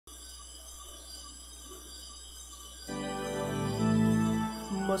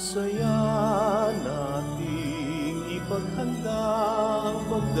Masaya nating ipaghanda ang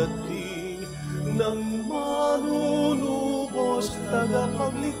pagdating ng manunubos,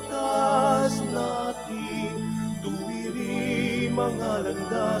 tagapagligtas natin. Tuwiri mga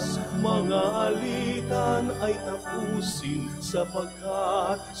landas, mga alitan ay tapusin,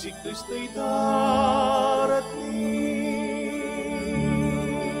 sapagkat si Kristo'y darating.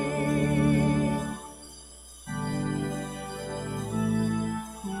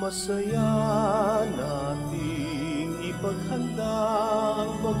 Masaya nating ipaghanda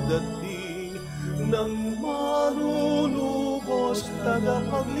ang pagdating ng manunubos,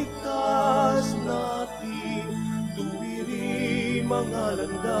 tagapagligtas natin. Tuwiri mga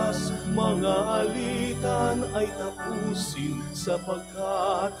landas, mga alitan ay tapusin,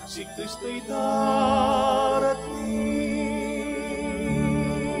 sapagkat si Kristo'y darating.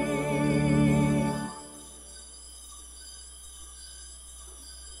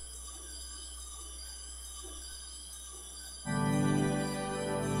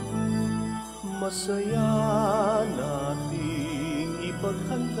 Masaya nating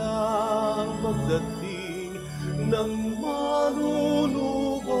ipaghanda ang pagdating ng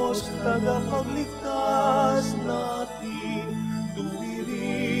manunubos, tagapagligtas natin.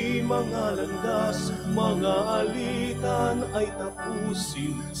 Tuwiri mga landas, mga alitan ay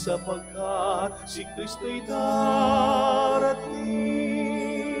tapusin, sapagkat si Kristo'y darating.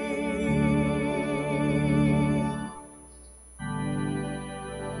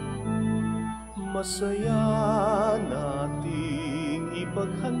 Masaya nating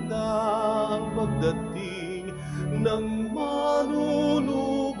ipaghanda ang pagdating ng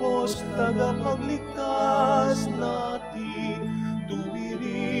manunubos, tagapagligtas natin.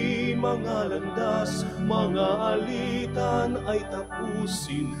 Tuwiri mga landas, mga alitan ay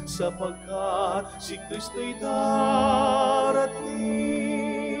tapusin, sapagkat si Kristo'y darating.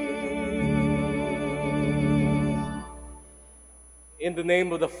 In the name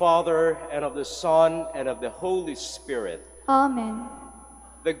of the Father, and of the Son, and of the Holy Spirit. Amen.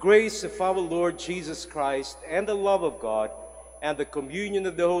 The grace of our Lord Jesus Christ, and the love of God, and the communion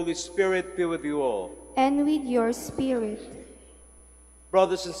of the Holy Spirit be with you all. And with your spirit.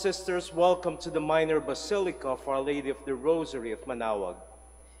 Brothers and sisters, welcome to the Minor Basilica of Our Lady of the Rosary of Manaoag.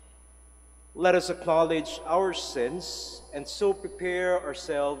 Let us acknowledge our sins, and so prepare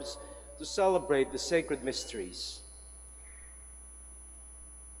ourselves to celebrate the sacred mysteries.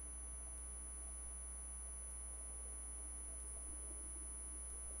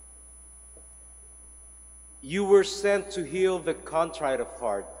 You were sent to heal the contrite of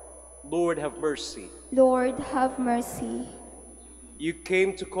heart. Lord, have mercy. Lord, have mercy. You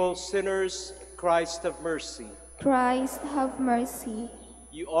came to call sinners. Christ, have mercy. Christ, have mercy.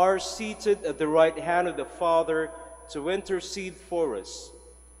 You are seated at the right hand of the Father to intercede for us.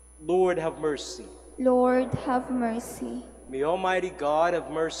 Lord, have mercy. Lord, have mercy. May Almighty God have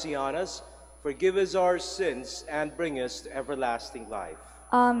mercy on us, forgive us our sins, and bring us to everlasting life.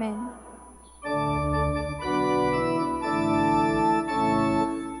 Amen.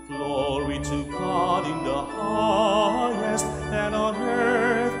 Glory to God in the highest, and on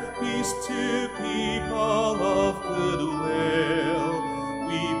earth peace to people of good will.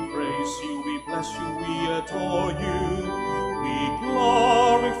 We praise you, we bless you, we adore you, we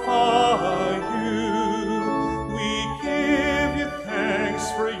glorify you. We give you thanks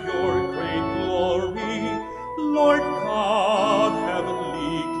for your great glory, Lord God,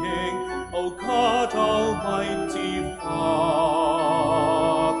 heavenly King, O God, Almighty Father.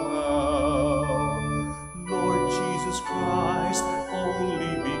 Christ,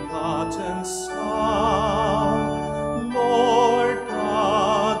 only begotten Son, Lord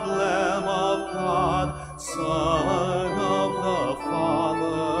God, Lamb of God, Son of the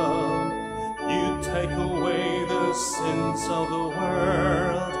Father, you take away the sins of the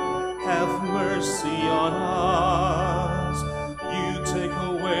world, have mercy on us. You take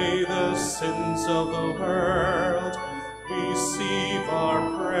away the sins of the world, receive our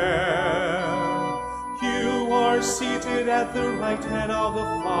prayer. You are seated at the right hand of the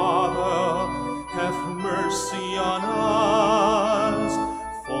Father. Have mercy on us.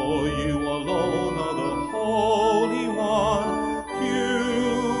 For you alone are the Holy One.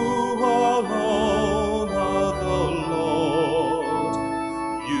 You alone are the Lord.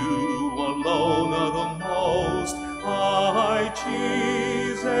 You alone are the Most High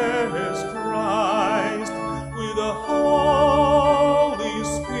Jesus Christ, with the Holy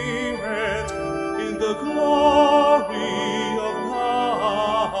Spirit, the glory of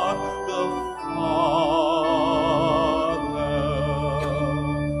God the Father.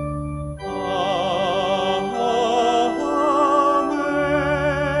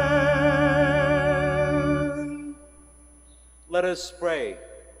 Let us pray.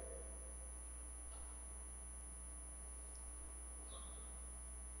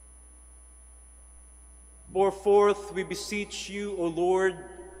 Pour forth, we beseech you, O Lord,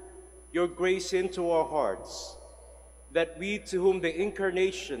 your grace into our hearts, that we, to whom the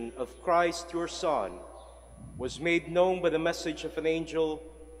incarnation of Christ your Son was made known by the message of an angel,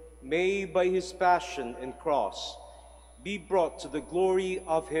 may by his passion and cross be brought to the glory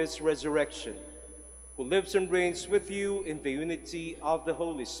of his resurrection, who lives and reigns with you in the unity of the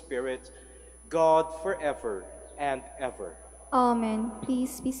Holy Spirit, God forever and ever. Amen.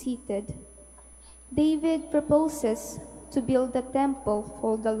 Please be seated. David proposes to build a temple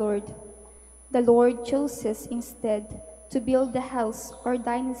for the Lord. The Lord chooses instead to build the house or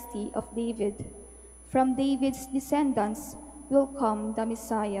dynasty of David. From David's descendants will come the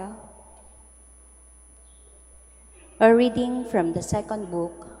Messiah. A reading from the second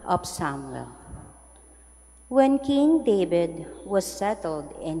book of Samuel. When King David was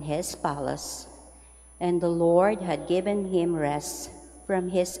settled in his palace, and the Lord had given him rest from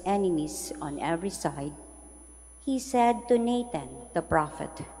his enemies on every side, he said to Nathan the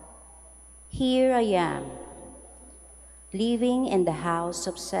prophet, "Here I am, living in the house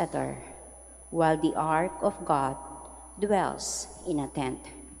of cedar, while the ark of God dwells in a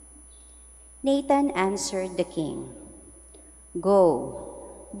tent." Nathan answered the king, "Go,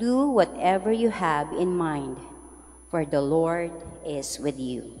 do whatever you have in mind, for the Lord is with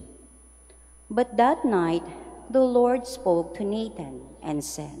you." But that night the Lord spoke to Nathan and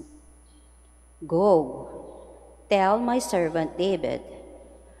said, "Go, tell my servant David,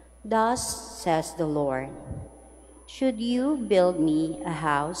 thus says the Lord, should you build me a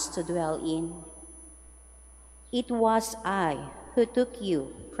house to dwell in? It was I who took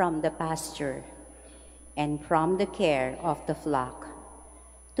you from the pasture and from the care of the flock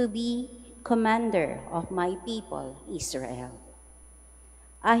to be commander of my people Israel.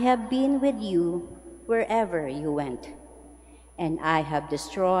 I have been with you wherever you went, and I have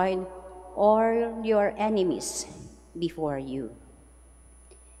destroyed all your enemies before you.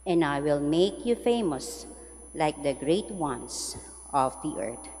 And I will make you famous like the great ones of the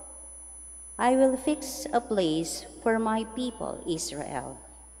earth. I will fix a place for my people Israel.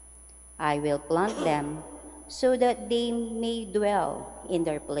 I will plant them so that they may dwell in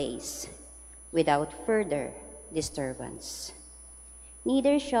their place without further disturbance.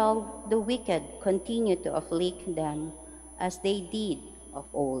 Neither shall the wicked continue to afflict them as they did of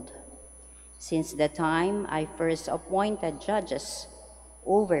old, since the time I first appointed judges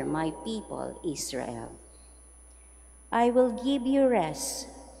over my people Israel. I will give you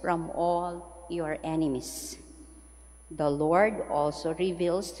rest from all your enemies. The Lord also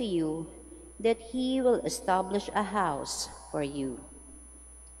reveals to you that he will establish a house for you.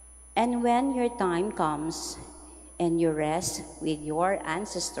 And when your time comes and you rest with your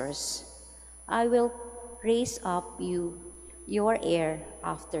ancestors, I will raise up your heir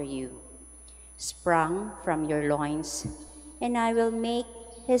after you, sprung from your loins, and I will make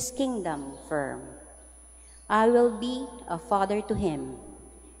his kingdom firm. I will be a father to him,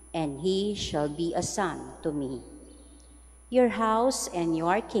 and he shall be a son to me. Your house and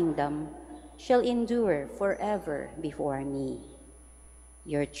your kingdom shall endure forever before me.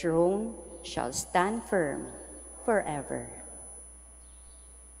 Your throne shall stand firm forever."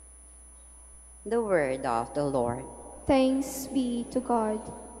 The word of the Lord. Thanks be to God.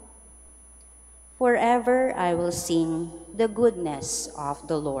 Forever I will sing the goodness of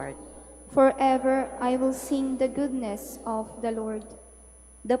the Lord. Forever I will sing the goodness of the Lord.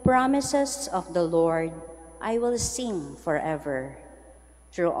 The promises of the Lord I will sing forever.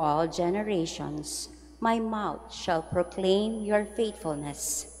 Through all generations, my mouth shall proclaim your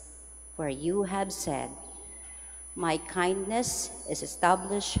faithfulness. For you have said, "My kindness is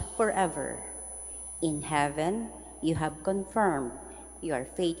established forever." In heaven, you have confirmed your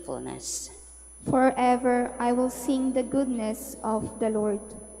faithfulness. Forever I will sing the goodness of the Lord.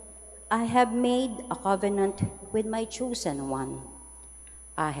 I have made a covenant with my chosen one.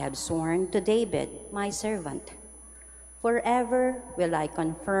 I have sworn to David, my servant. Forever will I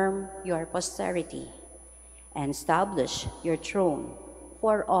confirm your posterity and establish your throne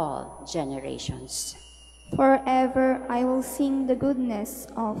for all generations. Forever I will sing the goodness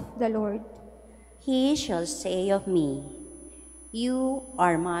of the Lord. He shall say of me, "You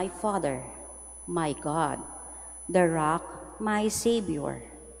are my Father, my God, the rock, my Savior."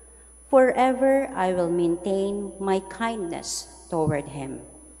 Forever I will maintain my kindness toward him,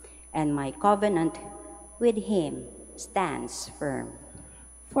 and my covenant with him stands firm.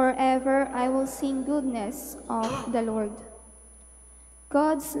 Forever I will sing goodness of the Lord.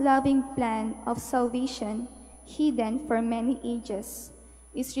 God's loving plan of salvation hidden for many ages,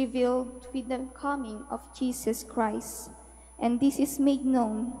 is revealed with the coming of Jesus Christ, and this is made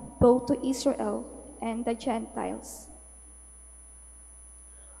known both to Israel and the Gentiles.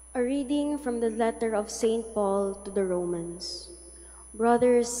 A reading from the letter of St. Paul to the Romans.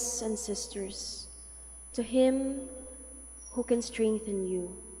 Brothers and sisters, to him who can strengthen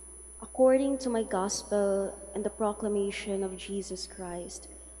you, according to my gospel and the proclamation of Jesus Christ,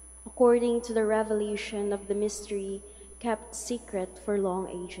 according to the revelation of the mystery kept secret for long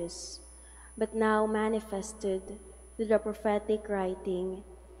ages, but now manifested through the prophetic writing,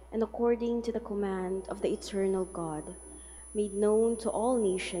 and according to the command of the eternal God, made known to all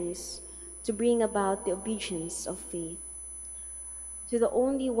nations, to bring about the obedience of faith. To the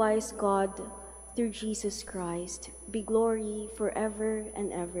only wise God, through Jesus Christ, be glory forever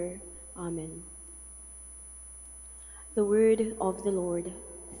and ever. Amen. The word of the Lord.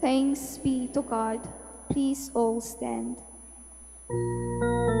 Thanks be to God. Please all stand.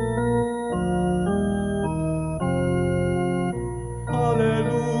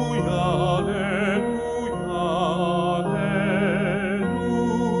 Alleluia, alleluia, alleluia.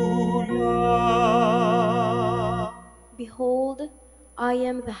 Behold, I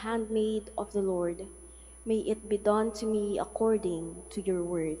am the handmaid of the Lord. May it be done to me according to your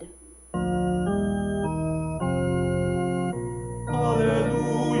word.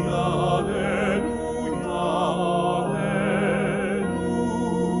 Alleluia, alleluia, alleluia.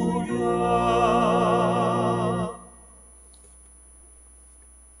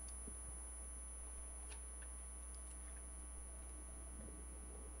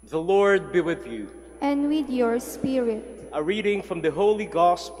 The Lord be with you. And with your spirit. A reading from the Holy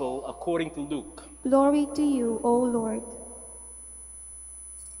Gospel according to Luke. Glory to you, O Lord.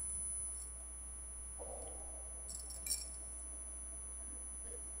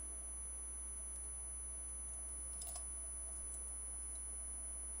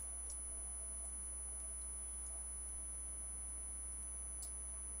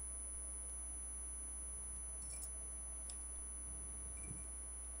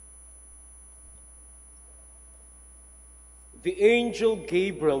 The angel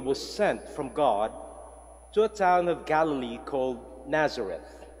Gabriel was sent from God to a town of Galilee called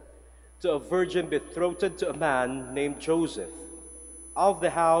Nazareth, to a virgin betrothed to a man named Joseph, of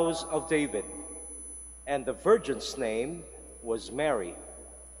the house of David, and the virgin's name was Mary.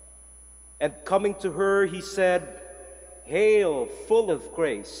 And coming to her, he said, "Hail, full of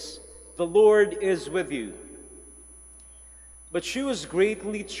grace, the Lord is with you." But she was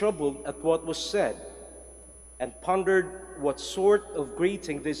greatly troubled at what was said, and pondered what sort of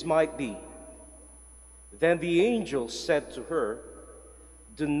greeting this might be. Then the angel said to her,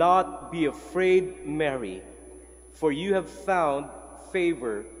 "Do not be afraid, Mary, for you have found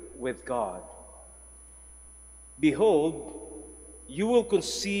favor with God. Behold, you will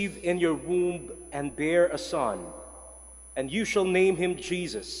conceive in your womb and bear a son, and you shall name him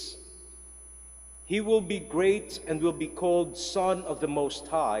Jesus. He will be great and will be called Son of the Most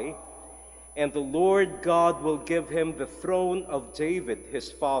High, and the Lord God will give him the throne of David his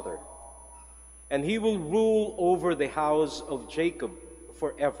father, and he will rule over the house of Jacob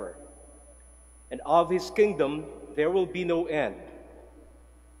forever, and of his kingdom there will be no end."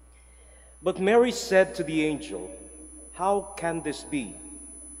 But Mary said to the angel, "How can this be,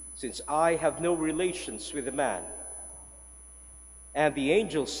 since I have no relations with a man?" And the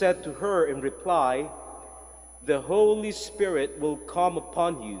angel said to her in reply, "The Holy Spirit will come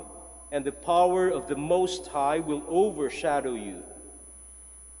upon you, and the power of the Most High will overshadow you.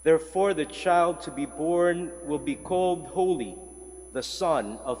 Therefore the child to be born will be called Holy, the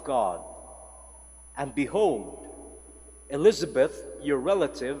Son of God. And behold, Elizabeth, your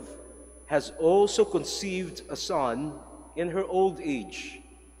relative, has also conceived a son in her old age.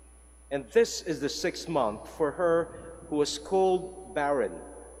 And this is the 6th month for her who was called barren,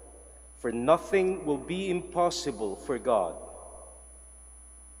 for nothing will be impossible for God."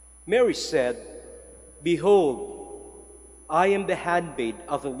 Mary said, "Behold, I am the handmaid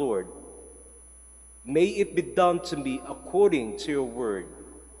of the Lord. May it be done to me according to your word."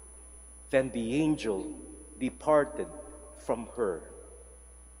 Then the angel departed from her.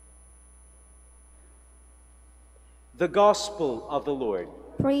 The Gospel of the Lord.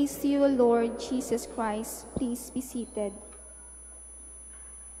 Praise to you, Lord Jesus Christ. Please be seated.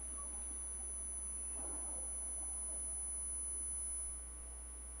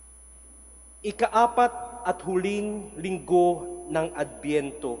 Ikaapat at huling linggo ng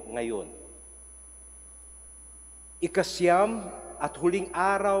Adbyento ngayon. Ikasyam at huling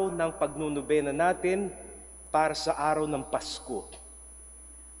araw ng pagnunubena natin para sa araw ng Pasko.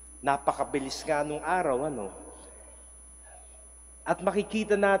 Napakabilis nga nung araw, ano? At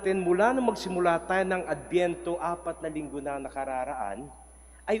makikita natin mula nung magsimula tayo ng Adbyento, 4 na linggo na nakararaan,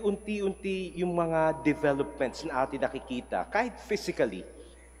 ay unti-unti yung mga developments na atin nakikita, kahit physically.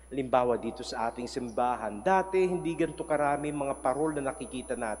 Halimbawa dito sa ating simbahan, dati hindi ganito karami mga parol na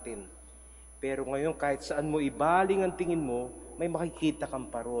nakikita natin. Pero ngayon kahit saan mo ibaling ang tingin mo, may makikita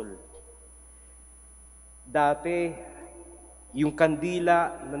kang parol. Dati, yung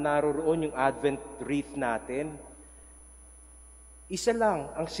kandila na naroroon, yung Advent wreath natin, isa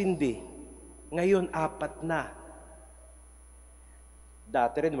lang ang sindi. Ngayon, 4 na.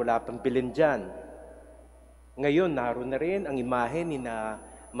 Dati rin, wala pang bilin dyan. Ngayon, naroon na rin ang imahe ni na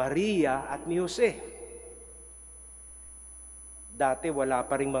Maria at ni Jose. Dati, wala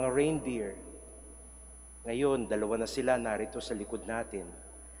pa rin mga reindeer. Ngayon, 2 na sila narito sa likod natin.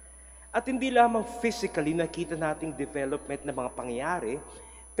 At hindi lamang physically nakita nating development ng mga pangyayari,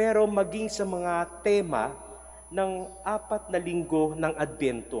 pero maging sa mga tema ng 4 na linggo ng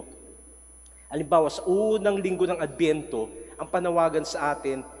Adbyento. Halimbawa, sa unang linggo ng Adbyento, ang panawagan sa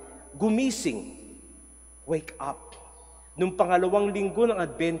atin, gumising, wake up. Nung pangalawang linggo ng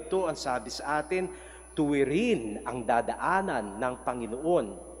Adbyento, ang sabi sa atin, tuwirin ang dadaanan ng Panginoon.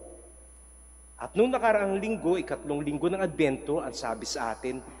 At nung nakaraang linggo, 3 linggo ng Adbyento, ang sabi sa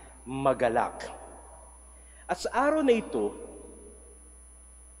atin, magalak. At sa araw na ito,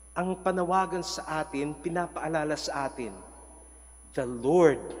 ang panawagan sa atin, pinapaalala sa atin, the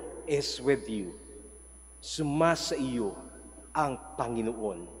Lord is with you. Sumasa iyo ang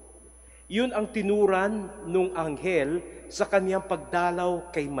Panginoon. Yun ang tinuran nung anghel sa kanyang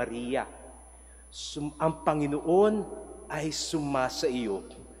pagdalaw kay Maria. Ang Panginoon ay sumasa iyo.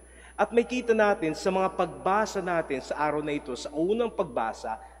 At may kita natin sa mga pagbasa natin sa araw na ito, sa unang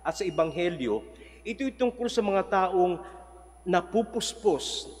pagbasa at sa Ebanghelyo, ito'y tungkol sa mga taong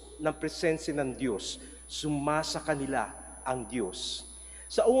napupuspos ng presensya ng Diyos. Sumasa kanila ang Diyos.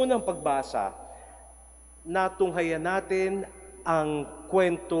 Sa unang pagbasa, natunghayan natin ang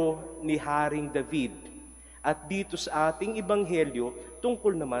kwento ni Haring David. At dito sa ating Ebanghelyo,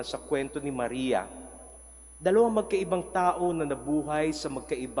 tungkol naman sa kwento ni Maria. 2 magkaibang tao na nabuhay sa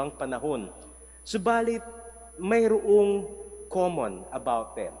magkaibang panahon. Subalit, mayroong common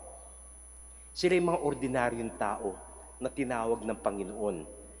about them. Sila yung mga ordinaryong tao na tinawag ng Panginoon.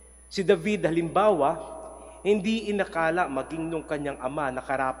 Si David, halimbawa, hindi inakala maging nung kanyang ama na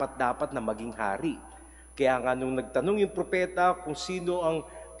karapat-dapat na maging hari. Kaya nga nung nagtanong yung propeta kung sino ang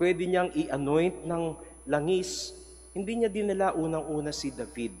pwede niyang i-anoint ng langis, hindi niya dinala unang-una si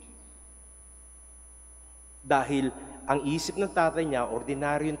David. Dahil ang isip ng tatay niya,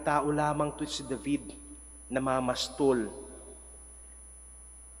 ordinaryong tao lamang to si David, na mamastol.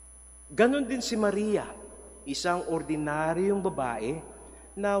 Ganon din si Maria, isang ordinaryong babae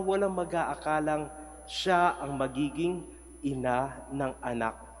na walang mag-aakalang siya ang magiging ina ng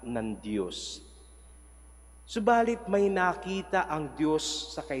anak ng Diyos. Subalit may nakita ang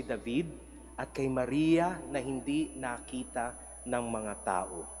Diyos sa kay David at kay Maria na hindi nakita ng mga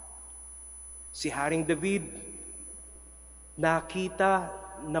tao. Si Haring David, nakita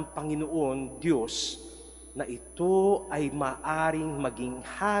ng Panginoon Diyos na ito ay maaring maging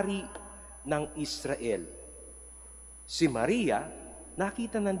hari ng Israel. Si Maria,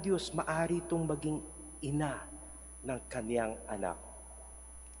 nakita ng Diyos, maari itong maging ina ng kaniyang anak.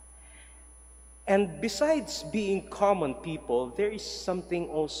 And besides being common people, there is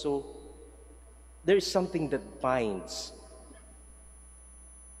something that binds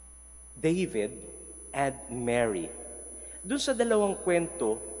David and Mary. Doon sa dalawang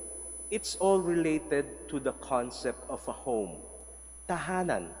kwento, it's all related to the concept of a home.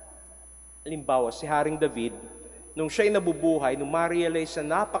 Tahanan. Halimbawa, si Haring David, nung siya'y nabubuhay, nung ma-realize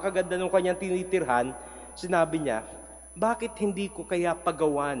na napakaganda ng kanyang tinitirhan, sinabi niya, bakit hindi ko kaya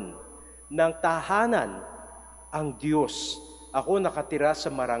pagawan ng tahanan ang Diyos? Ako nakatira sa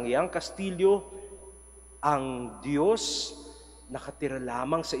marangyang kastilyo, ang Diyos nakatira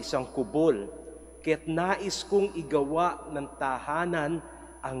lamang sa isang kubol. Kaya't nais kong igawa ng tahanan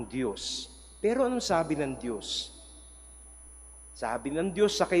ang Diyos. Pero anong sabi ng Diyos? Sabi ng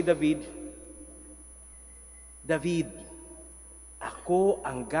Diyos sa kay David, David, ako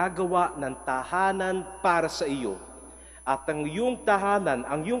ang gagawa ng tahanan para sa iyo. At ang iyong tahanan,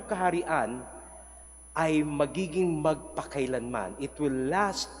 ang iyong kaharian, ay magiging magpakailanman. It will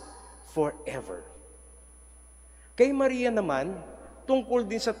last forever. Kay Maria naman, tungkol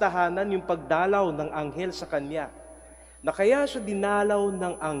din sa tahanan yung pagdalaw ng anghel sa kanya. Na kaya siya dinalaw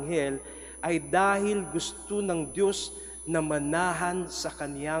ng anghel ay dahil gusto ng Diyos na manahan sa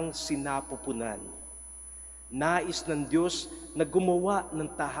kaniyang sinapupunan. Nais ng Diyos na gumawa ng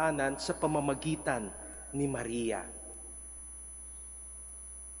tahanan sa pamamagitan ni Maria.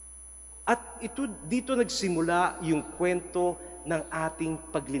 At dito nagsimula yung kwento ng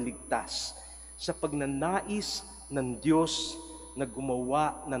ating pagliligtas sa pagnanais ng Diyos na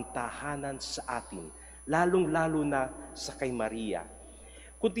gumawa ng tahanan sa atin, lalong-lalo na sa kay Maria.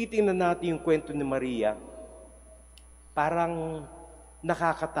 Kung titingnan natin yung kwento ni Maria, parang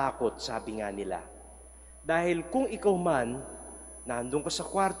nakakatakot, sabi nga nila. Dahil kung ikaw man, nandun ka sa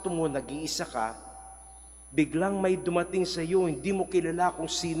kwarto mo, nag-iisa ka, biglang may dumating sa iyo, hindi mo kilala kung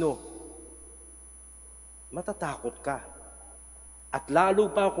sino, matatakot ka. At lalo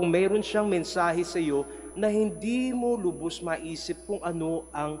pa kung mayroon siyang mensahe sa iyo na hindi mo lubos maisip kung ano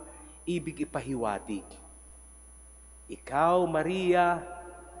ang ibig ipahiwatig. Ikaw, Maria,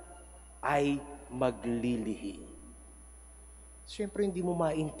 ay maglilihi. Siyempre, hindi mo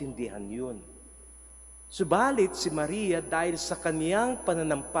maintindihan yun. Subalit, si Maria, dahil sa kaniyang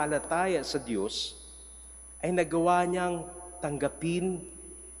pananampalataya sa Diyos, ay nagawa niyang tanggapin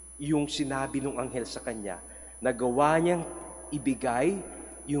yung sinabi ng anghel sa kanya. Nagawa niyang ibigay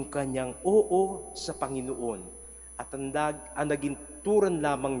yung kanyang oo sa Panginoon. At ang naging turan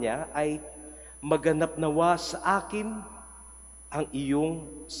lamang niya ay maganap nawa sa akin ang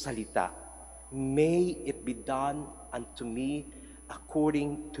iyong salita. May it be done unto me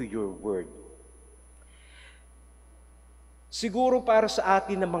according to your word. Siguro para sa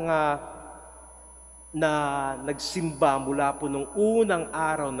atin na mga na nagsimba mula po nung unang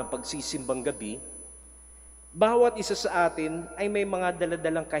araw ng pagsisimbang gabi, bawat isa sa atin ay may mga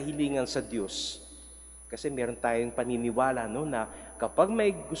daladalang kahilingan sa Diyos. Kasi meron tayong paniniwala na kapag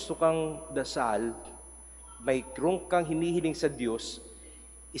may gusto kang dasal, may kang hinihiling sa Diyos,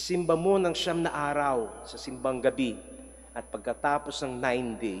 isimba mo ng 9 na araw sa simbang gabi at pagkatapos ng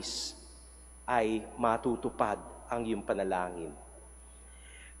 9 days ay matutupad ang iyong panalangin.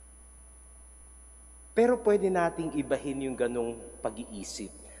 Pero pwede nating ibahin yung ganong pag-iisip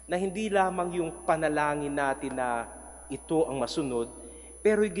na hindi lamang yung panalangin natin na ito ang masunod,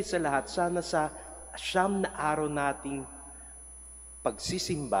 pero higit sa lahat, sana sa 9 na araw nating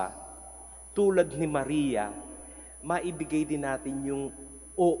pagsisimba, tulad ni Maria, maibigay din natin yung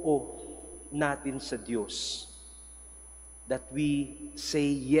oo natin sa Diyos. That we say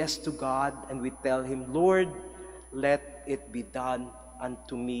yes to God and we tell Him, Lord, let it be done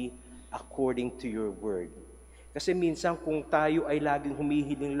unto me according to your word. Kasi minsan kung tayo ay laging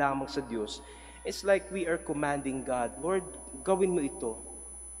humihiling lamang sa Diyos, it's like we are commanding God, Lord, gawin mo ito.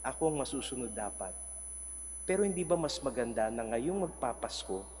 Ako ang masusunod dapat. Pero hindi ba mas maganda na ngayong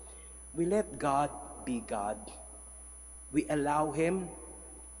magpapasko, we let God be God. We allow Him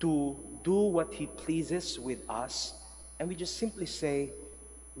to do what He pleases with us. And we just simply say,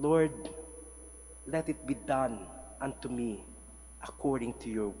 Lord, let it be done unto me according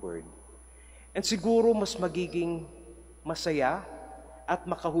to your word. And siguro mas magiging masaya at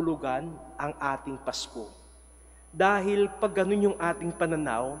makahulugan ang ating Pasko. Dahil pag ganun yung ating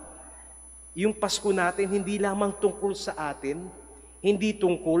pananaw, yung Pasko natin hindi lamang tungkol sa atin, hindi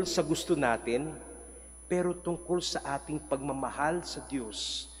tungkol sa gusto natin, pero tungkol sa ating pagmamahal sa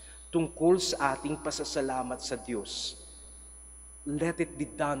Diyos, tungkol sa ating pasasalamat sa Diyos. Let it be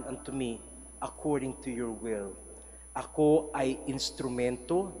done unto me according to your will. Ako ay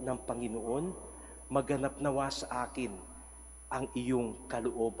instrumento ng Panginoon, maganap nawa sa akin ang iyong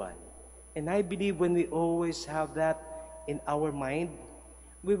kalooban. And I believe when we always have that in our mind,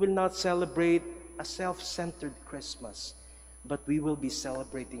 we will not celebrate a self-centered Christmas, but we will be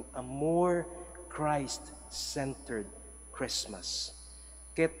celebrating a more Christ-centered Christmas.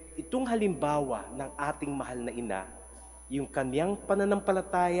 Kaya itong halimbawa ng ating mahal na ina, yung kanyang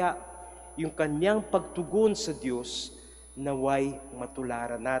pananampalataya, yung kanyang pagtugon sa Diyos, naway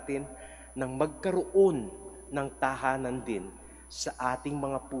matularan natin nang magkaroon ng tahanan din sa ating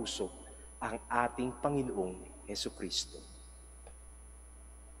mga puso ang ating Panginoong Hesukristo.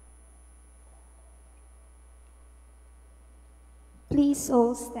 Please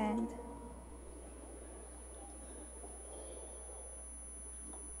all stand.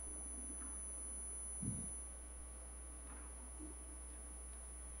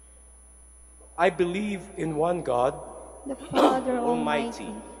 I believe in one God, The Father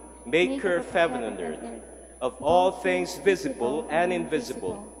Almighty, maker of heaven and earth, of all things visible and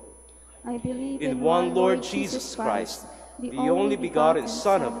invisible. I believe In one Lord Jesus Christ, the only begotten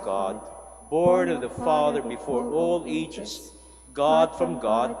Son of God, born of the Father before all ages, God from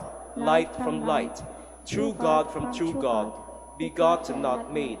God, light from light, true God from true God, begotten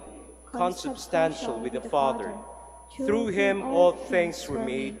not made, consubstantial with the Father. Through Him all things were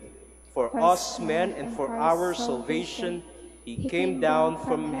made. For us men and for our salvation, He came down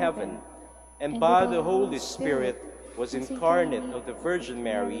from heaven, and by the Holy Spirit was incarnate of the Virgin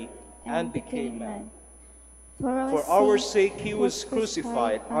Mary, and became man. For our sake he was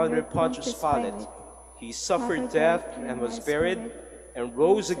crucified under Pontius Pilate. He suffered death and was buried, and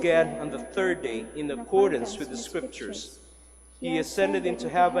rose again on the third day in accordance with the Scriptures. He ascended into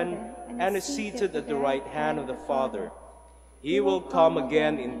heaven and is seated at the right hand of the Father. He will come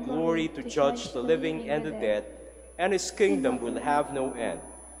again in glory to judge the living and the dead, and his kingdom will have no end.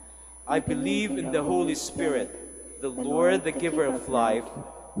 I believe in the Holy Spirit, the Lord, the giver of life,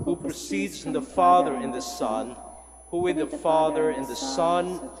 who proceeds from the Father and the Son, who with the Father and the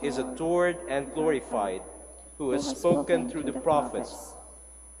Son is adored and glorified, who has spoken through the prophets.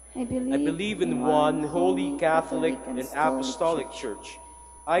 I believe in one holy Catholic and Apostolic Church.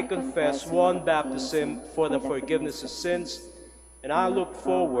 I confess one baptism for the forgiveness of sins, and I look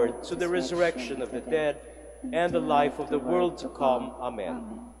forward to the resurrection of the dead and the life of the world to come.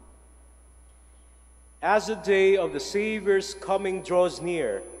 Amen. As the day of the Savior's coming draws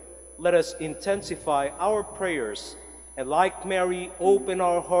near, let us intensify our prayers and, like Mary, open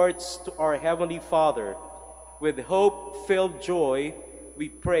our hearts to our Heavenly Father. With hope-filled joy, we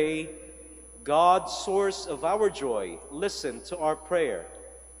pray, God, source of our joy, listen to our prayer.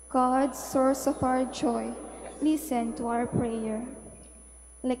 God, source of our joy, listen to our prayer.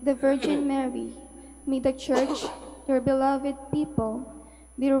 Like the Virgin Mary, may the Church, your beloved people,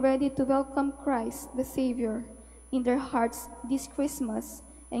 be ready to welcome Christ the Savior in their hearts this Christmas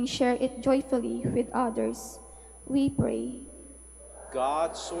and share it joyfully with others. We pray.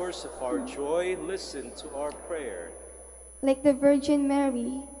 God, source of our joy, listen to our prayer. Like the Virgin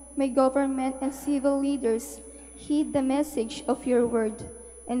Mary, may government and civil leaders heed the message of your word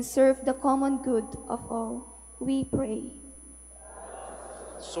and serve the common good of all. We pray.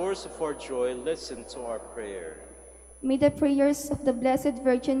 Source of our joy, listen to our prayer. May the prayers of the Blessed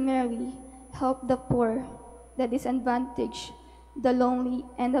Virgin Mary help the poor, the disadvantaged, the lonely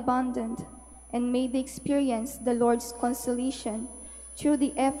and abandoned, and may they experience the Lord's consolation through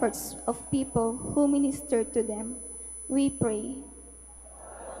the efforts of people who minister to them. We pray.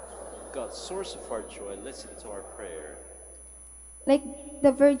 God, source of our joy, listen to our prayer. Like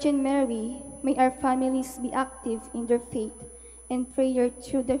the Virgin Mary, may our families be active in their faith and prayer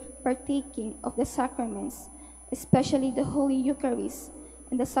through the partaking of the sacraments, especially the Holy Eucharist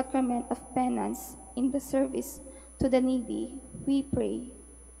and the sacrament of penance in the service to the needy. We pray.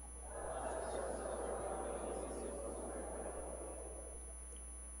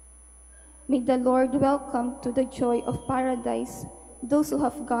 May the Lord welcome to the joy of paradise those who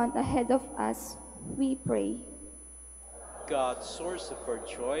have gone ahead of us. We pray. God, source of our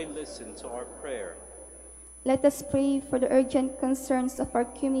joy, listen to our prayer. Let us pray for the urgent concerns of our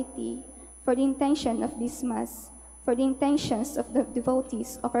community, for the intention of this Mass, for the intentions of the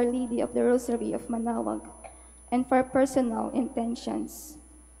devotees of Our Lady of the Rosary of Manaoag, and for personal intentions.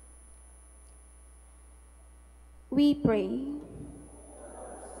 We pray.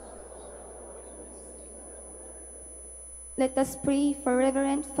 Let us pray for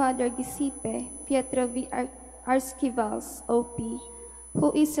Reverend Father Giuseppe Pietro V. Arsciwals, OP,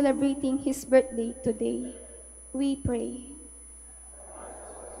 who is celebrating his birthday today. We pray.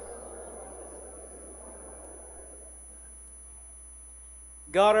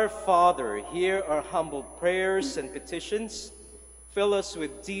 God our Father, hear our humble prayers and petitions. Fill us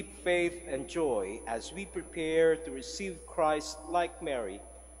with deep faith and joy as we prepare to receive Christ like Mary.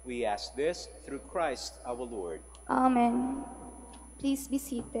 We ask this through Christ our Lord. Amen. Please be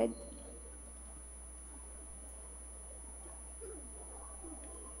seated.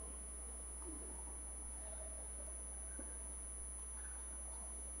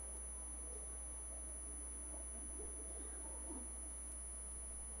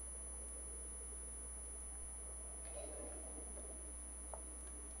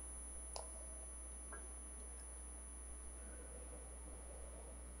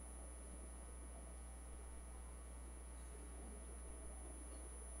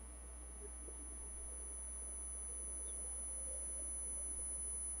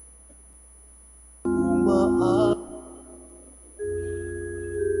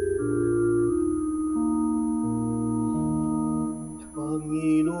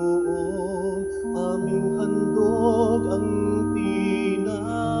 Panginoon, aming handog ang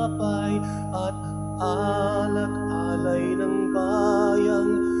tinapay at alak-alay ng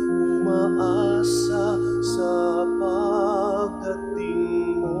bayang umaasa sa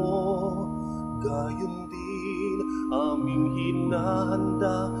pagdating mo. Gayon din aming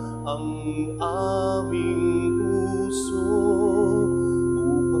hinahanda ang aming puso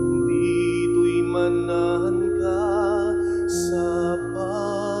upang dito'y manahan ka sa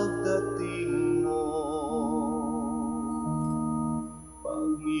pagdating mo.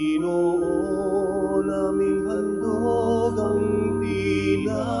 Panginoon,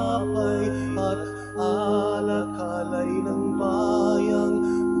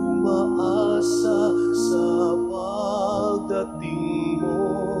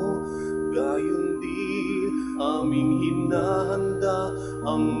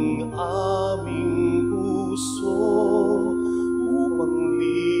 ang aming puso, upang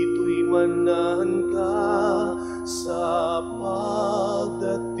dito'y manan ka sa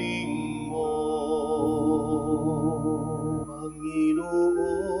pagdating mo.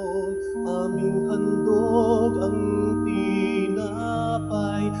 Panginoon, aming handog ang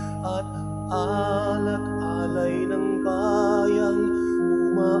tinapay at alak-alay ng bayang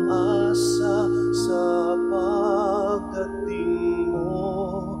umaasa sa pagdating mo.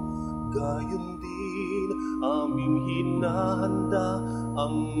 Gayon din aming hinahanda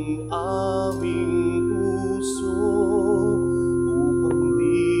ang aming puso, upang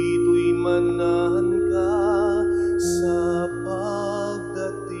dito'y manan ka sa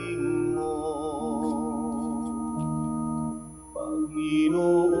pagdating mo.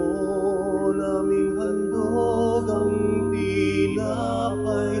 Panginoon, aming handog ang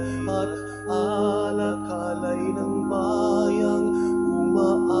tinapay at alak-alay ng bayang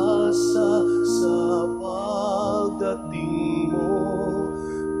umaasa sa pagdating mo.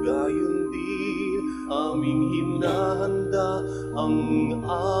 Gayon din aming hinahanda ang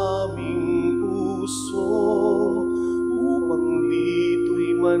aming puso, upang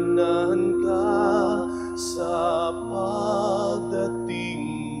dito'y manan ka sa pagdating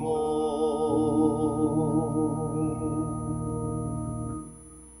mo.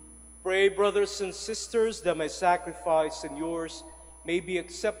 Pray, brothers and sisters, that my sacrifice and yours may be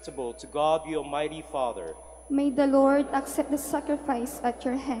acceptable to God, the Almighty Father. May the Lord accept the sacrifice at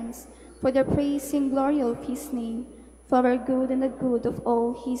your hands for the praise and glory of his name, for our good and the good of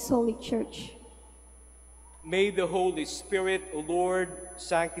all his holy church. May the Holy Spirit, O Lord,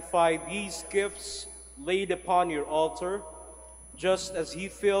 sanctify these gifts laid upon your altar, just as he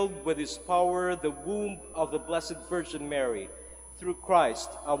filled with his power the womb of the Blessed Virgin Mary, through Christ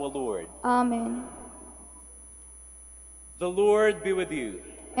our Lord. Amen. The Lord be with you.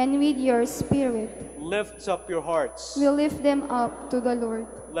 And with your spirit, Lift up your hearts. we lift them up to the Lord.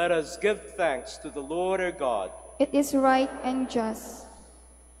 Let us give thanks to the Lord our God. It is right and just.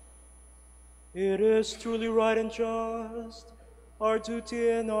 It is truly right and just, our duty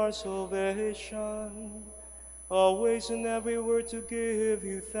and our salvation, always and everywhere to give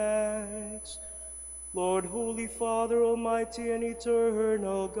you thanks. Lord, Holy Father, Almighty and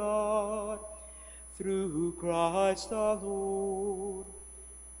eternal God, through Christ our Lord.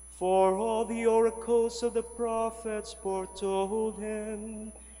 For all the oracles of the prophets foretold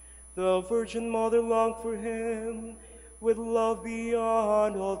him, the Virgin Mother longed for him with love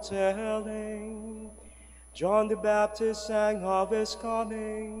beyond all telling. John the Baptist sang of his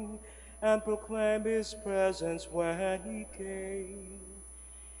coming and proclaimed his presence when he came.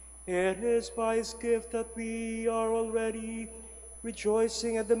 It is by his gift that we are already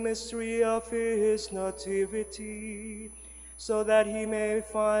rejoicing at the mystery of his nativity, so that he may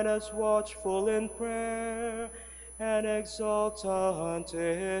find us watchful in prayer and exultant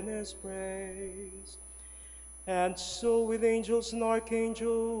in his praise. And so with angels and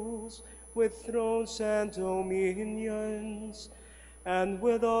archangels, with thrones and dominions, and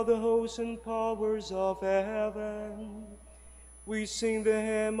with all the hosts and powers of heaven, we sing the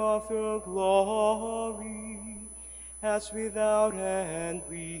hymn of your glory, as without end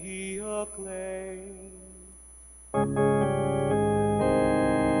we acclaim.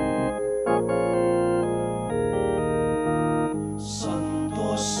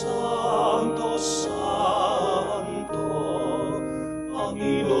 Santo, Santo, Santo,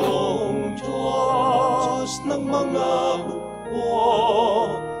 Panginoong Diyos ng mga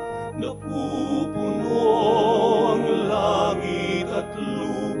hukbo, napupuno ang langit at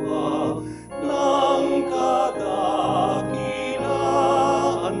lupa ng kadakilaan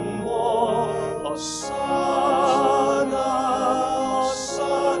mo. Hosana,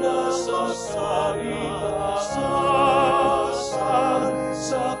 Hosana sa kaitaasan,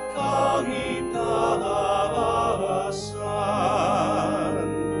 sa kaitaasan.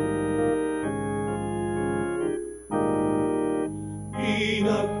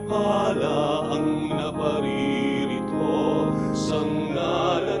 Pinagpala ang naparirito sa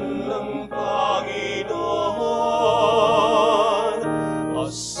ngalan ng Panginoon.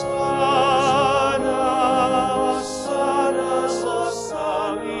 Hosana, Hosana sa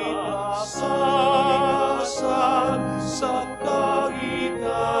kaitaasan, sa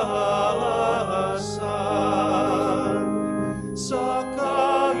kaitaasan, sa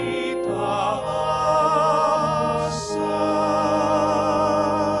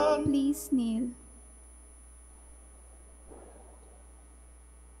kaitaasan. Please kneel.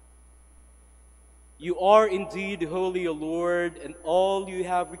 You are indeed holy, O Lord, and all you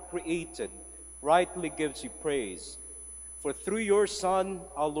have created rightly gives you praise. For through your Son,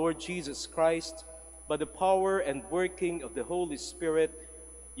 our Lord Jesus Christ, by the power and working of the Holy Spirit,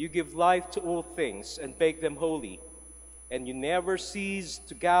 you give life to all things and make them holy. And you never cease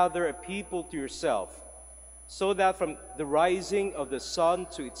to gather a people to yourself, so that from the rising of the sun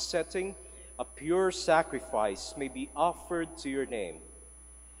to its setting, a pure sacrifice may be offered to your name.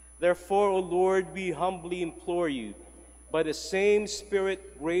 Therefore, O Lord, we humbly implore you, by the same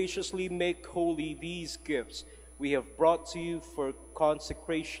Spirit, graciously make holy these gifts we have brought to you for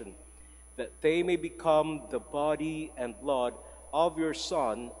consecration, that they may become the body and blood of your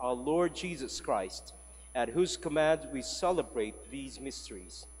Son, our Lord Jesus Christ, at whose command we celebrate these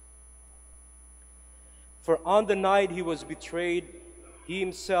mysteries. For on the night he was betrayed, he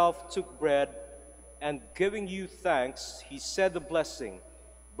himself took bread, and giving you thanks, he said the blessing,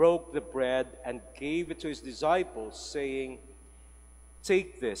 broke the bread, and gave it to his disciples, saying,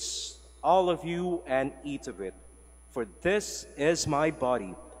 "Take this, all of you, and eat of it, for this is my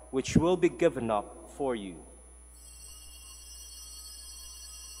body, which will be given up for you."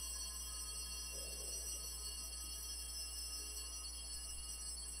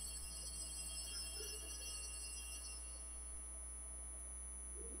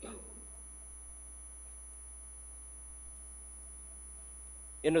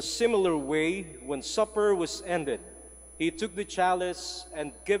 In a similar way, when supper was ended, he took the chalice,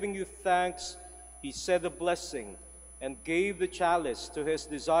 and giving you thanks, he said a blessing, and gave the chalice to his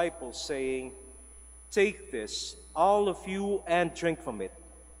disciples, saying, "Take this, all of you, and drink from it,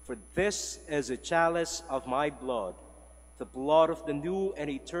 for this is a chalice of my blood, the blood of the new and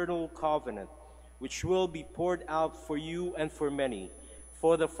eternal covenant, which will be poured out for you and for many,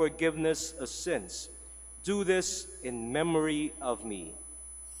 for the forgiveness of sins. Do this in memory of me."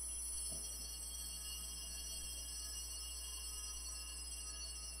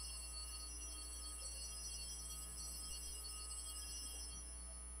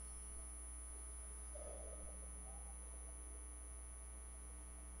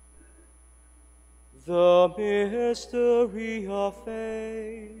 The mystery of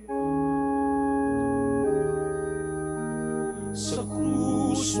faith. Sa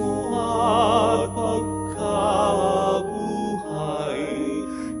krus mo at pagkabuhay,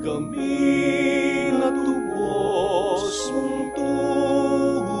 kami natubos mong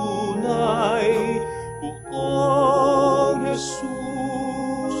tunay. Buong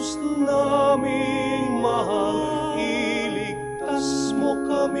Jesus naming mahal, iligtas mo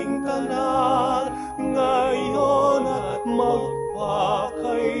kaming tanan, ngayon at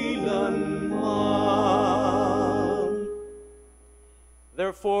magpakailanman.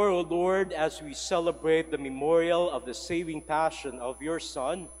 Therefore, O Lord, as we celebrate the memorial of the saving passion of your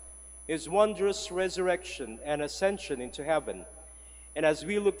Son, his wondrous resurrection and ascension into heaven, and as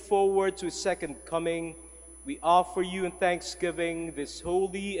we look forward to his second coming, we offer you in thanksgiving this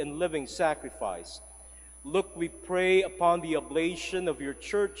holy and living sacrifice. Look, we pray, upon the oblation of your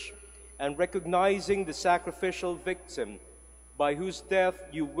church, and recognizing the sacrificial victim by whose death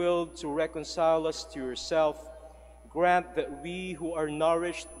you willed to reconcile us to yourself, grant that we who are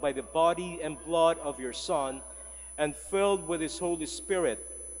nourished by the body and blood of your Son and filled with his Holy Spirit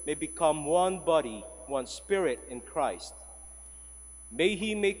may become one body, one spirit in Christ. May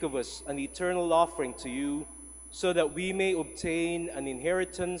he make of us an eternal offering to you, so that we may obtain an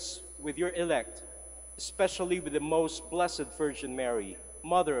inheritance with your elect, especially with the most blessed Virgin Mary,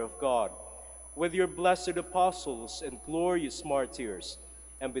 Mother of God, with your blessed apostles and glorious martyrs,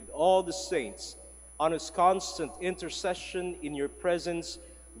 and with all the saints. On his constant intercession in your presence,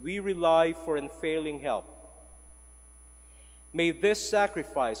 we rely for unfailing help. May this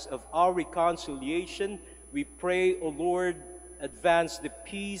sacrifice of our reconciliation, we pray, O Lord, advance the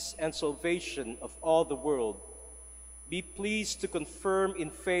peace and salvation of all the world. Be pleased to confirm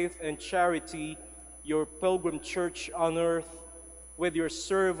in faith and charity your pilgrim church on earth, with your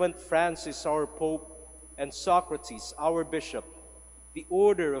servant Francis, our Pope, and Socrates, our Bishop, the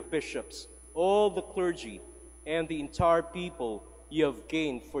order of bishops, all the clergy, and the entire people you have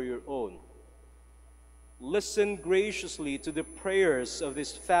gained for your own. Listen graciously to the prayers of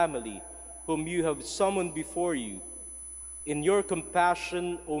this family, whom you have summoned before you. In your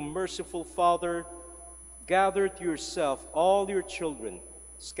compassion, O merciful Father, gather to yourself all your children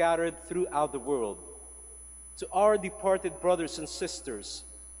scattered throughout the world. To our departed brothers and sisters,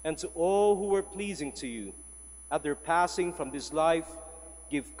 and to all who were pleasing to you, at their passing from this life,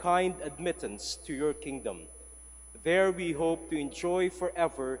 give kind admittance to your kingdom. There we hope to enjoy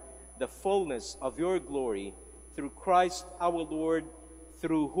forever the fullness of your glory, through Christ our Lord,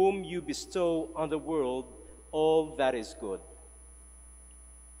 through whom you bestow on the world all that is good.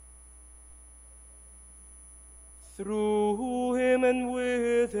 through him and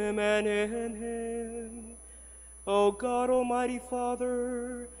with him and in him. O God, Almighty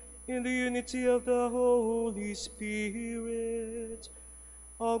Father, in the unity of the Holy Spirit,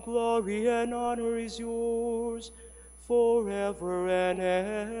 all glory and honor is yours forever and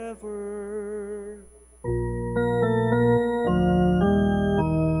ever.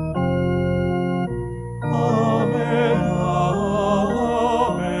 Amen,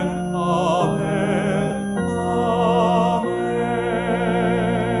 amen, amen,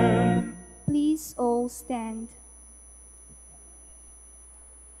 amen. Please all stand.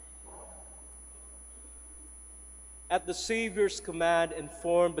 At the Savior's command,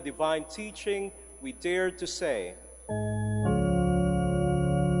 informed by divine teaching, we dare to say,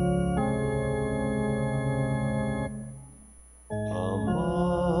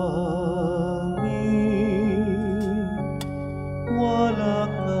 Wala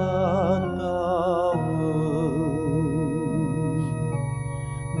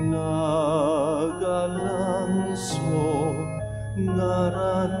nagalanso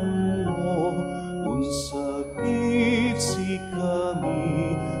ngaran mo unsabit si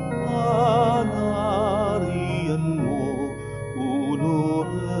kami panarian mo ulo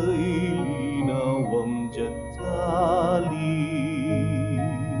ay linawang jatali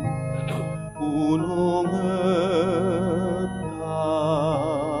ulo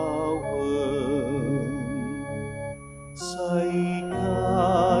say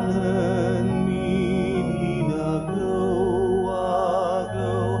kanan minagaw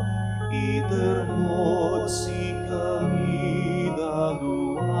itermot si kami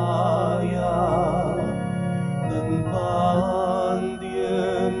daguaya dan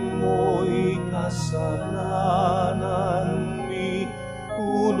pandien mo'y kasalanan mi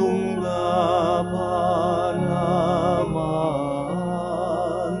ulong na panaman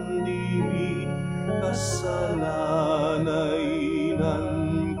dimi kasalanay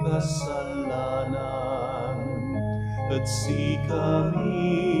nan kasalanan at si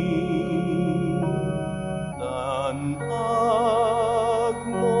kami tanag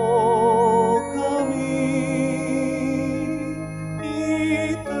mo kami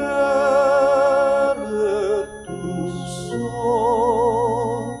iteretuso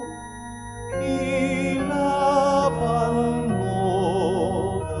ilaban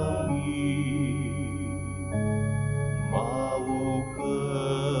mo kami maukas.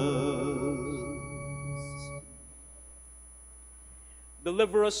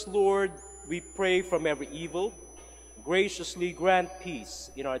 Deliver us, Lord, we pray, from every evil. Graciously grant peace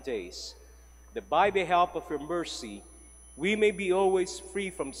in our days, that by the help of your mercy, we may be always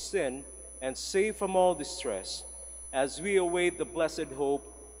free from sin and safe from all distress, as we await the blessed hope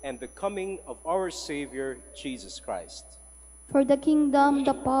and the coming of our Savior, Jesus Christ. For the kingdom,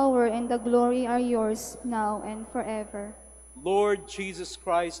 the power, and the glory are yours, now and forever. Lord Jesus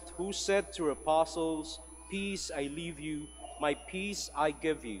Christ, who said to your apostles, "Peace I leave you, my peace I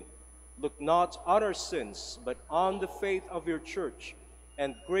give you," look not on our sins, but on the faith of your church,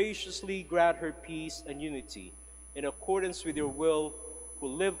 and graciously grant her peace and unity, in accordance with your will, who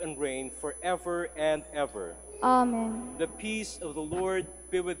live and reign forever and ever. Amen. The peace of the Lord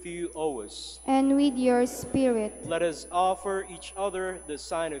be with you always. And with your spirit. Let us offer each other the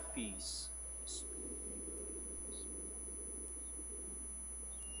sign of peace.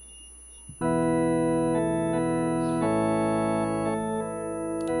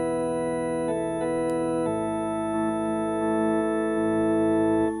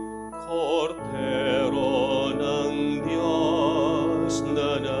 Cordero ng Diyos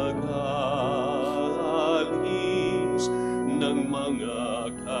na nag-aalis ng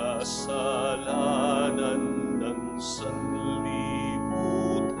mga kasalanan ng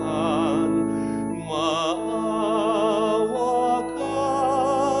sanlibutan,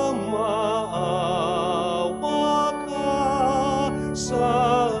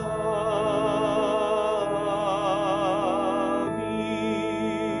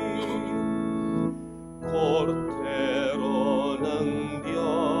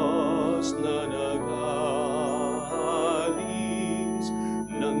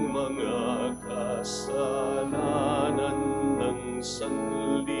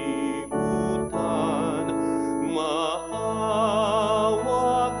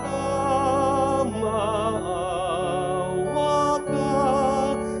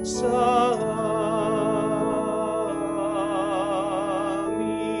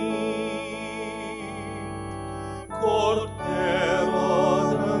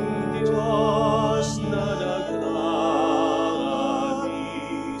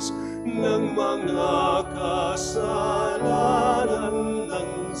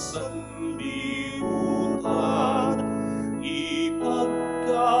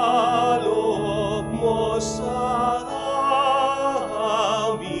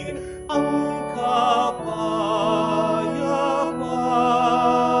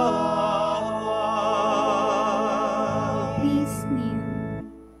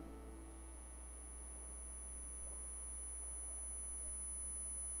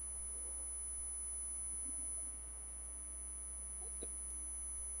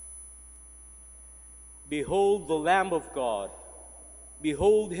 Behold the Lamb of God.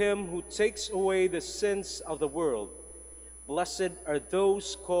 Behold him who takes away the sins of the world. Blessed are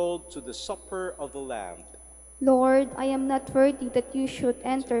those called to the supper of the Lamb. Lord, I am not worthy that you should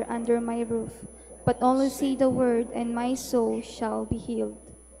enter under my roof, but only say the word, and my soul shall be healed.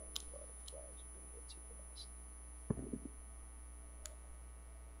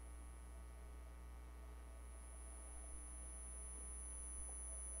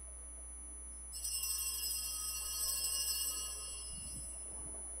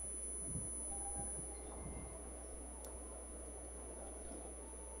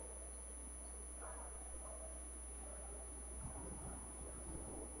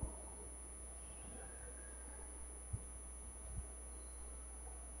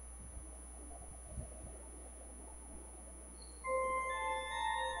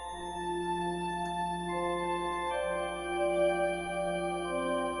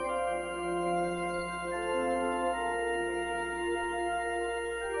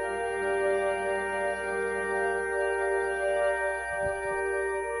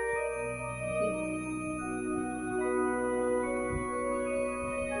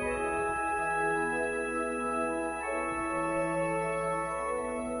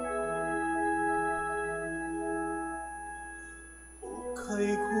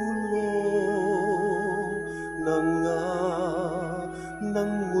 Kay gulo na nga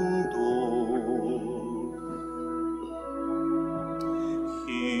ng mundo,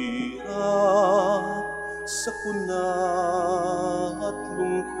 hirap, sakuna at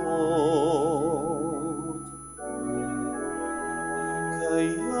lungkot,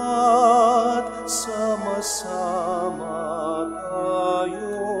 kaya't sama-sama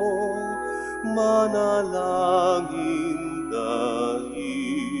tayong manalangin.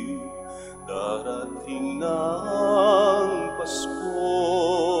 Dahil darating na ang Pasko,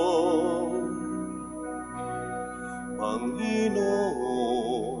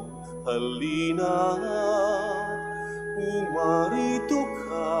 Panginoon, halina't umarito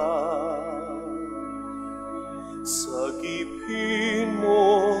ka. Sagipin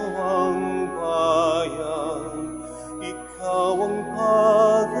mo ang bayan, ikaw ang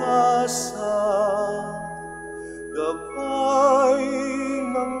pag-asa. Gabay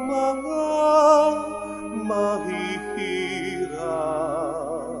ng mga mahihirap,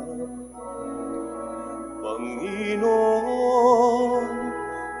 Panginoon,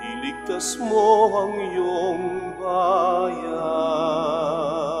 iligtas mo ang iyong bayan.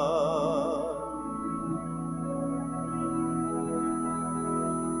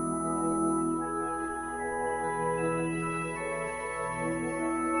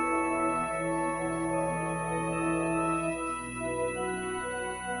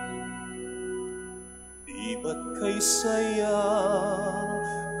 Ba't kay saya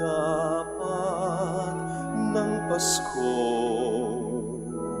dapat ng Pasko,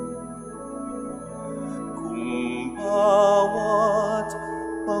 kung bawat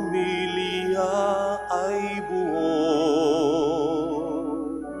pamilya ay buo?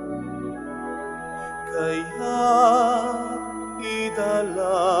 Kaya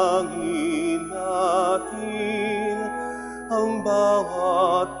idalangin natin ang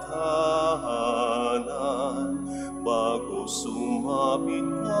bawat tahanan bago sumapit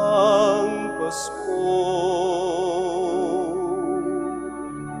ang Pasko.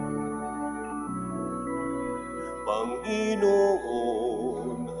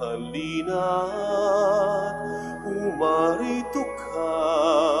 Panginoon, halina't umarito ka.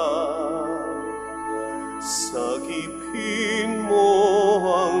 Sagipin mo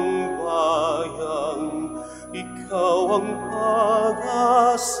ang bayan, ikaw ang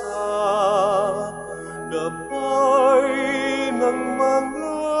pag-asa. Gabay ng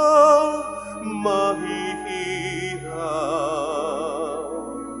mga mahihirap,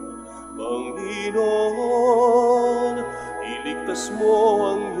 Panginoon, iligtas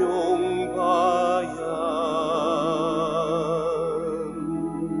mo ang iyong bayan.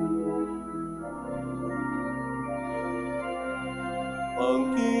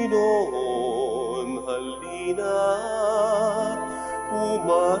 Panginoon, halina't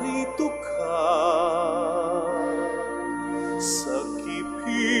umarito ka.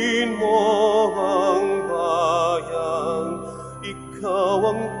 Sagipin mo ang bayan, ikaw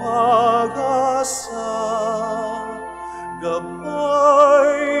ang pag-asa.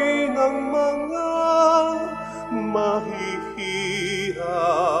 Gabay ng mga mahihirap,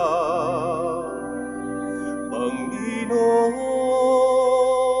 Panginoon,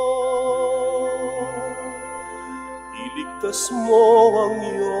 iligtas mo ang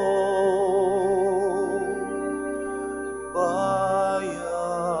iyong bayan.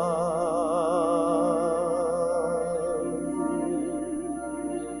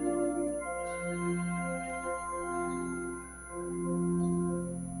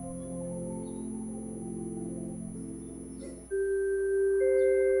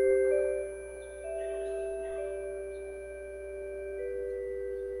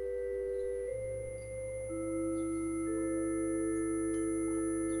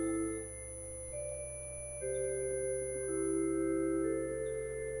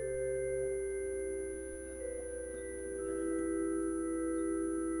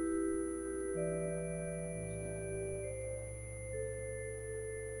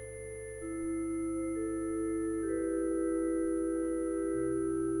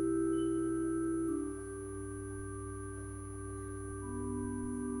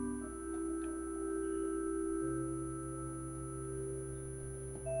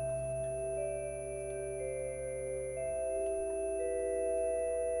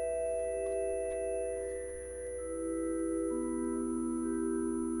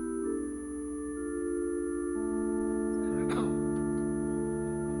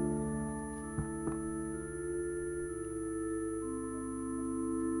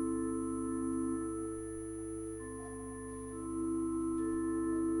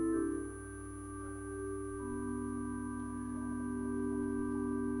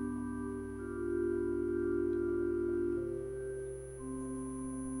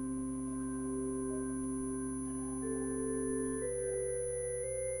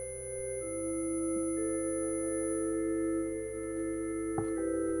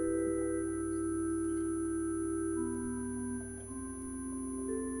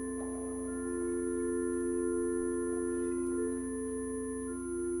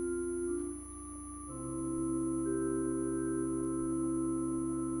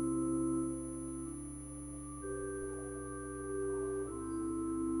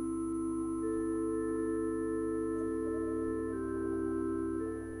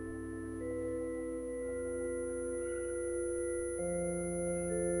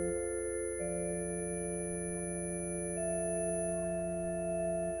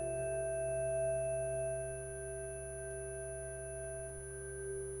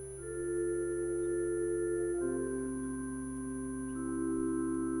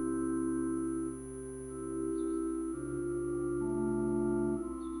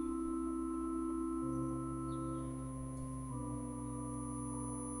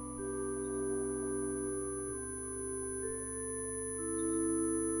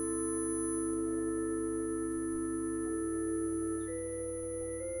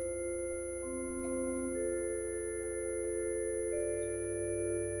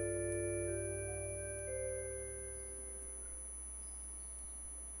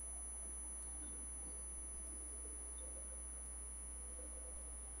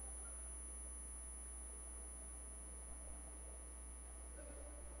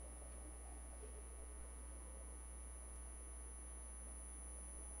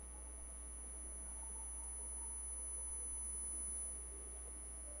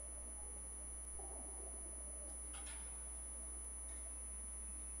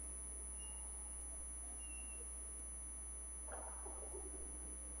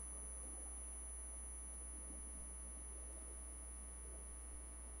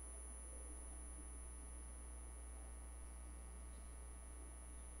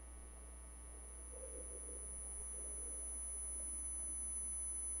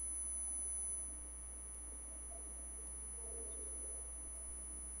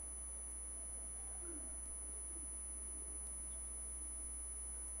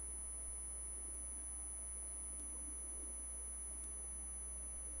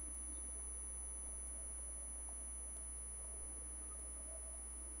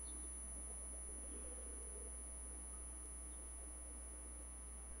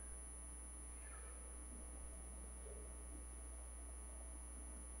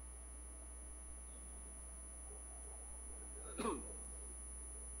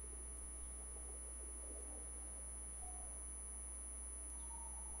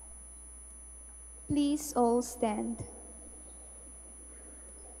 Please all stand.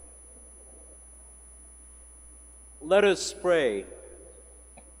 Let us pray.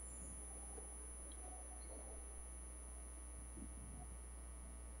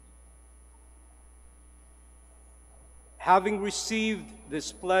 Having received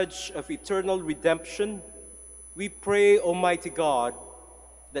this pledge of eternal redemption, we pray, Almighty God,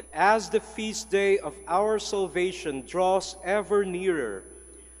 that as the feast day of our salvation draws ever nearer,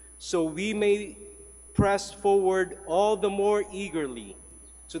 so we may press forward all the more eagerly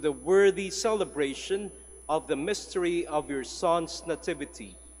to the worthy celebration of the mystery of your Son's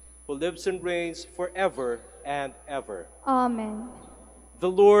nativity, who lives and reigns forever and ever. Amen. The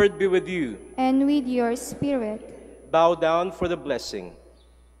Lord be with you. And with your spirit. Bow down for the blessing.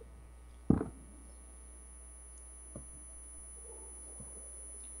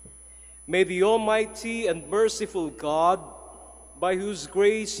 May the Almighty and merciful God, by whose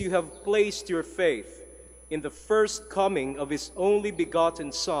grace you have placed your faith in the first coming of his only begotten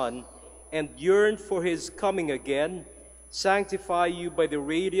Son, and yearn for his coming again, sanctify you by the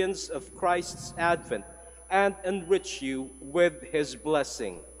radiance of Christ's advent, and enrich you with his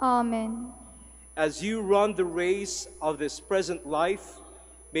blessing. Amen. As you run the race of this present life,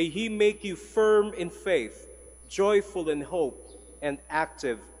 may he make you firm in faith, joyful in hope, and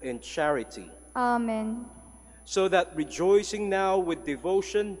active in charity. Amen. So that rejoicing now with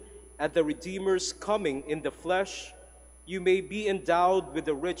devotion at the Redeemer's coming in the flesh, you may be endowed with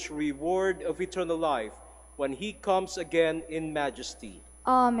the rich reward of eternal life when he comes again in majesty.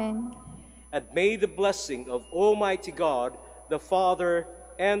 Amen. And may the blessing of Almighty God, the Father,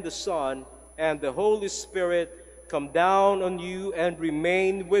 and the Son, and the Holy Spirit come down on you and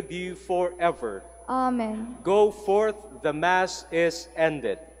remain with you forever. Amen. Go forth, the Mass is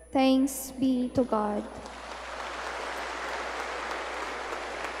ended. Thanks be to God.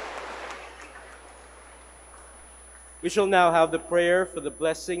 We shall now have the prayer for the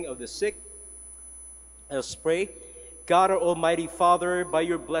blessing of the sick. Let us pray. God, our Almighty Father, by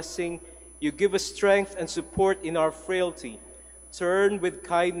your blessing, you give us strength and support in our frailty. Turn with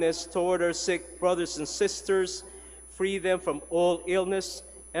kindness toward our sick brothers and sisters, free them from all illness,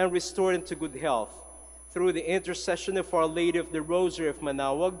 and restore them to good health. Through the intercession of Our Lady of the Rosary of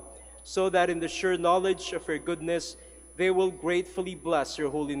Manaoag, so that in the sure knowledge of your goodness, they will gratefully bless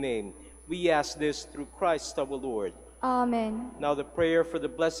your holy name. We ask this through Christ our Lord. Amen. Now the prayer for the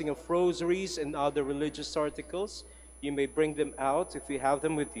blessing of rosaries and other religious articles. You may bring them out if you have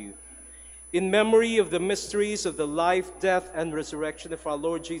them with you. In memory of the mysteries of the life, death, and resurrection of our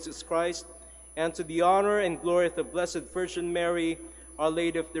Lord Jesus Christ, and to the honor and glory of the Blessed Virgin Mary, Our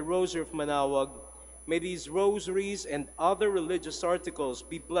Lady of the Rosary of Manaoag, may these rosaries and other religious articles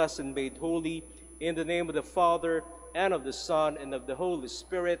be blessed and made holy in the name of the Father, and of the Son, and of the Holy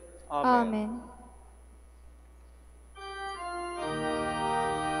Spirit. Amen. Amen.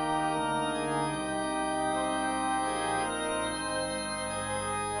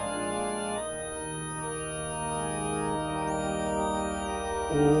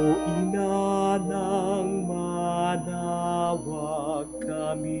 O Ina ng Manaoag,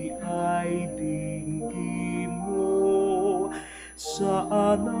 kami ay dinggin mo sa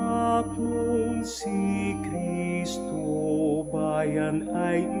anak mong si Kristo, bayan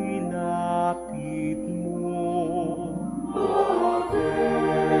ay ilapit mo. Ave,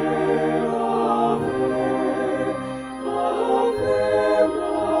 Ave, Ave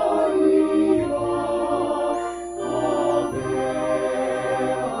Maria,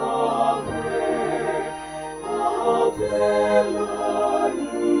 Ave.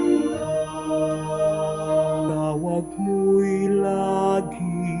 Tawag mo'y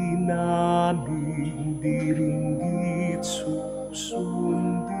lagi namin diringgit susundin,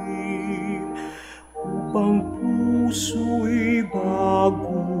 upang puso'y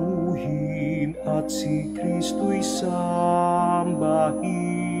baguhin at si Kristo'y sambahin.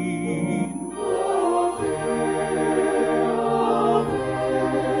 Ave, Ave,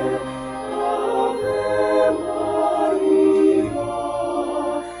 Ave Maria,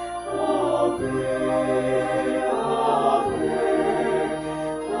 Ave, Ave,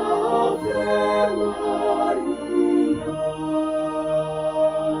 Ave Maria.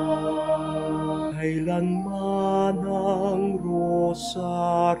 Kailanman ang rosaryo'y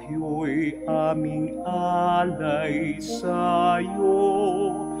aming alay sa'yo,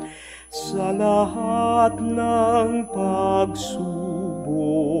 sa lahat ng pagsubok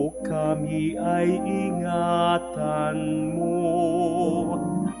kami ay ingatan mo.